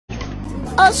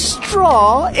A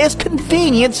straw is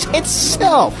convenience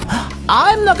itself.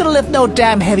 I'm not gonna lift no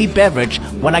damn heavy beverage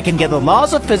when I can get the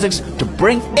laws of physics to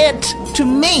bring it to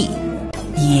me.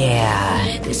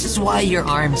 Yeah, this is why your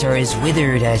arms are as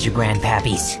withered as your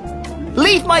grandpappy's.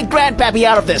 Leave my grandpappy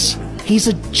out of this. He's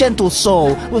a gentle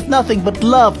soul with nothing but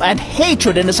love and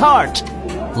hatred in his heart.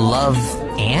 Love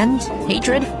and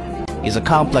hatred? He's a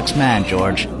complex man,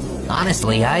 George.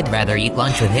 Honestly, I'd rather eat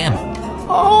lunch with him.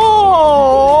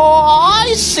 Oh,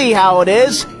 I see how it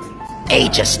is.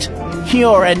 Ageist.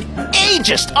 You're an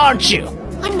ageist, aren't you?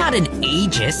 I'm not an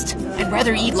ageist. I'd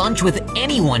rather eat lunch with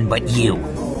anyone but you.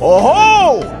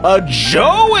 Oh, a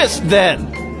Joeist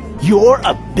then. You're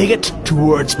a bigot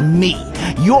towards me.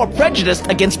 You're prejudiced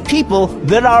against people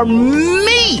that are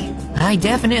me. I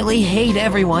definitely hate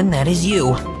everyone that is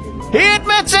you. He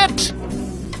admits it.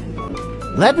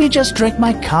 Let me just drink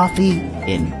my coffee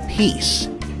in peace.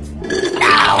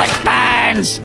 Ow, it burns!